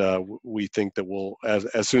 and we think that we'll,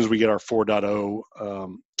 as soon as we get our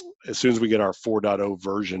 4.0, as soon as we get our 4.0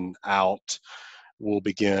 version out, we'll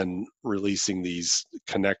begin releasing these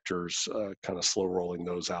connectors, kind of slow rolling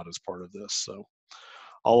those out as part of this. So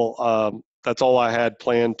that's all I had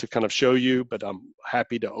planned to kind of show you, but I'm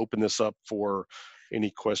happy to open this up for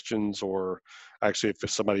any questions, or actually if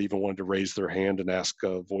somebody even wanted to raise their hand and ask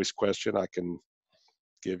a voice question, I can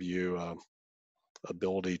give you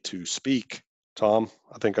ability to speak. Tom,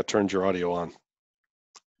 I think I turned your audio on.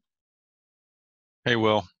 Hey,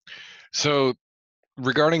 Will. So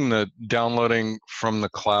regarding the downloading from the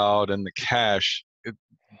cloud and the cache,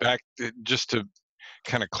 just to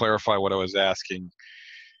kind of clarify what I was asking,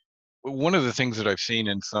 one of the things that I've seen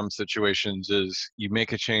in some situations is you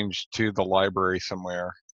make a change to the library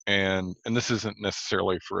somewhere, and this isn't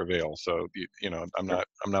necessarily for AVAIL, so I'm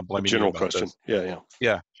not blaming you general about question. this.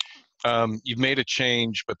 Yeah. You've made a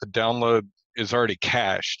change, but the download is already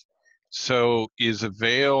cached. So is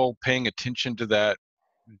AVAIL paying attention to that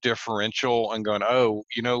differential and going, oh,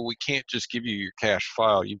 we can't just give you your cache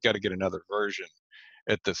file, you've got to get another version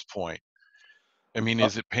at this point? I mean,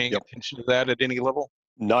 is it paying attention to that at any level?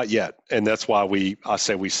 Not yet, and that's why I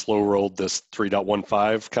say we slow rolled this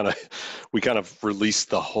 3.15. We kind of released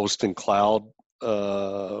the host and cloud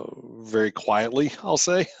very quietly, I'll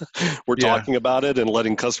say. We're talking about it and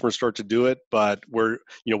letting customers start to do it, but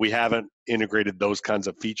we haven't integrated those kinds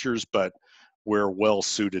of features, but we're well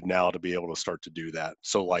suited now to be able to start to do that.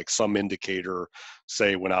 So like some indicator,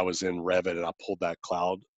 say when I was in Revit and I pulled that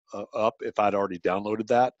cloud up, if I'd already downloaded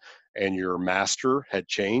that and your master had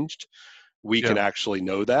changed, we can actually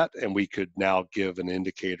know that, and we could now give an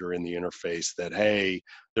indicator in the interface that, hey,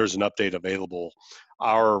 there's an update available.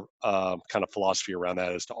 Our kind of philosophy around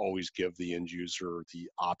that is to always give the end user the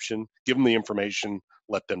option, give them the information,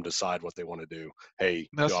 let them decide what they want to do. Hey,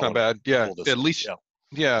 that's not bad. Yeah, at up? least,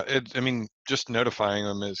 I mean, just notifying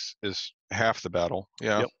them is half the battle.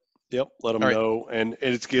 Yeah. Yep. Let them know. And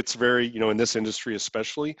it gets very, in this industry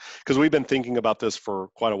especially, because we've been thinking about this for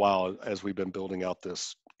quite a while as we've been building out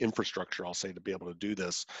this infrastructure, I'll say, to be able to do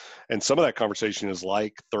this. And some of that conversation is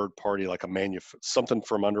like third party, like something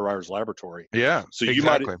from Underwriter's Laboratory. Yeah. So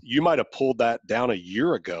exactly. you might have pulled that down a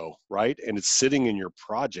year ago, right? And it's sitting in your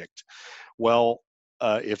project. Well,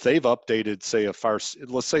 if they've updated, say,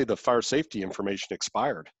 let's say the fire safety information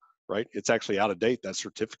expired, right? It's actually out of date. That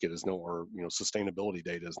certificate is sustainability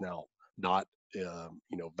data is now not,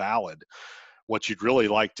 valid. What you'd really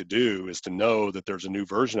like to do is to know that there's a new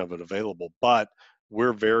version of it available, but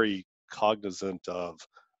we're very cognizant of,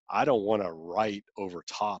 I don't want to write over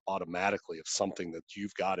top automatically of something that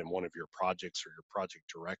you've got in one of your projects or your project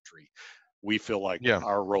directory. We feel like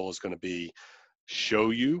our role is going to be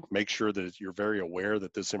make sure that you're very aware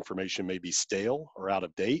that this information may be stale or out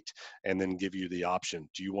of date, and then give you the option.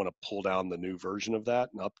 Do you want to pull down the new version of that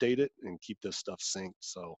and update it and keep this stuff synced?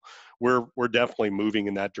 So we're definitely moving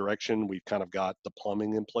in that direction. We've kind of got the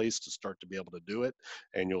plumbing in place to start to be able to do it,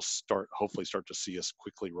 and you'll hopefully start to see us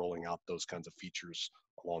quickly rolling out those kinds of features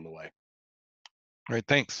along the way. All right,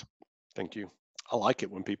 thanks. Thank you. I like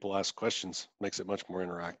it when people ask questions. Makes it much more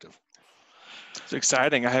interactive. It's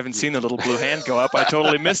exciting. I haven't seen the little blue hand go up. I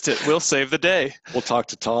totally missed it. We'll save the day. We'll talk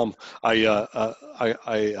to Tom. I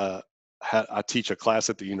teach a class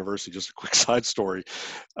at the university, just a quick side story,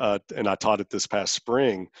 and I taught it this past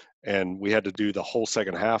spring, and we had to do the whole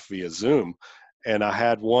second half via Zoom. And I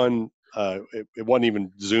had one, it wasn't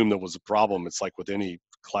even Zoom that was a problem. It's like with any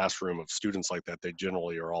classroom of students like that, they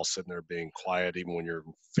generally are all sitting there being quiet, even when you're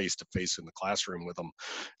face to face in the classroom with them.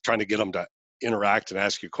 Trying to get them to interact and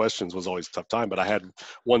ask you questions was always a tough time. But I had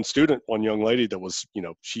one young lady that was,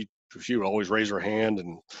 she would always raise her hand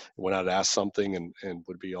and went out to ask something and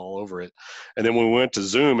would be all over it. And then when we went to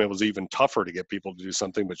Zoom, it was even tougher to get people to do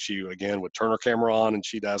something, but she, again, would turn her camera on and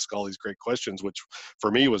she'd ask all these great questions, which for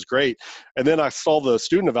me was great. And then I saw the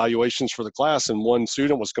student evaluations for the class, and one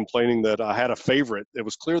student was complaining that I had a favorite. It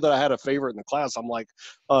was clear that I had a favorite in the class. I'm like,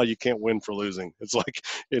 oh, you can't win for losing. It's like,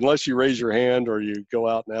 unless you raise your hand or you go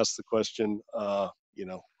out and ask the question,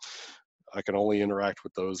 I can only interact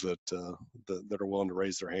with those that are willing to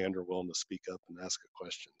raise their hand or willing to speak up and ask a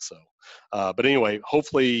question. So, but anyway,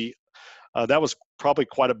 hopefully that was probably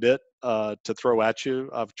quite a bit to throw at you.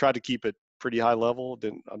 I've tried to keep it pretty high level. I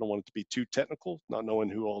don't want it to be too technical, not knowing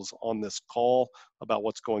who all's on this call about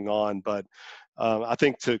what's going on. But I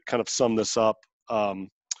think to kind of sum this up,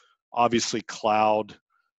 obviously cloud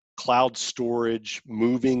storage,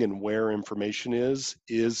 moving and where information is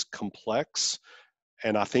complex.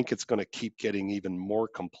 And I think it's going to keep getting even more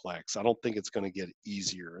complex. I don't think it's going to get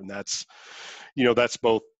easier. And that's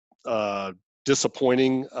both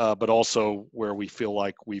disappointing, but also where we feel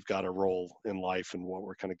like we've got a role in life, and what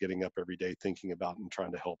we're kind of getting up every day thinking about and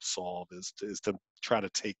trying to help solve is to try to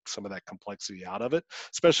take some of that complexity out of it.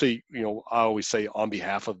 Especially, I always say on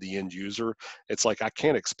behalf of the end user, it's like I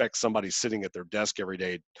can't expect somebody sitting at their desk every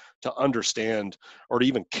day to understand or to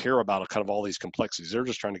even care about kind of all these complexities. They're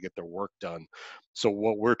just trying to get their work done. So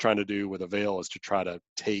what we're trying to do with AVAIL is to try to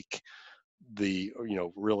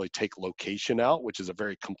really take location out, which is a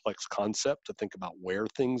very complex concept, to think about where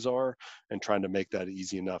things are and trying to make that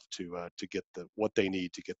easy enough to get what they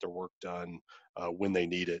need to get their work done when they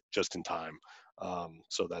need it, just in time.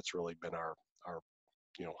 So that's really been our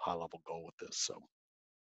high level goal with this. So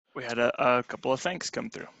we had a couple of thanks come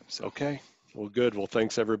through. So. Okay. Well, good. Well,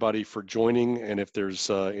 thanks everybody for joining. And if there's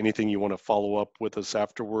anything you want to follow up with us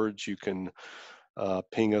afterwards, you can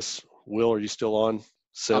ping us. Will, are you still on?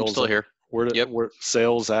 I'm still here. Where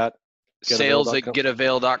sales at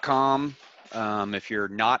getavail.com. If you're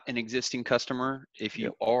not an existing customer, if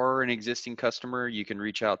you are an existing customer, you can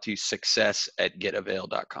reach out to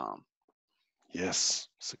success@getavail.com. Yes,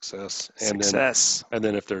 success. And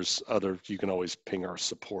then if there's other, you can always ping our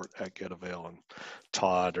support at GetAvail, and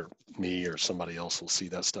Todd or me or somebody else will see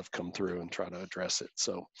that stuff come through and try to address it.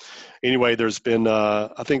 So anyway, there's been,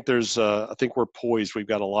 I think we're poised. We've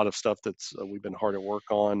got a lot of stuff we've been hard at work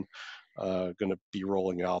on. going to be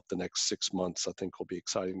rolling out the next 6 months. I think will be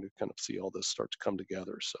exciting to kind of see all this start to come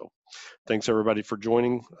together. So thanks everybody for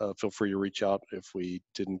joining. Feel free to reach out if we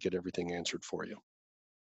didn't get everything answered for you.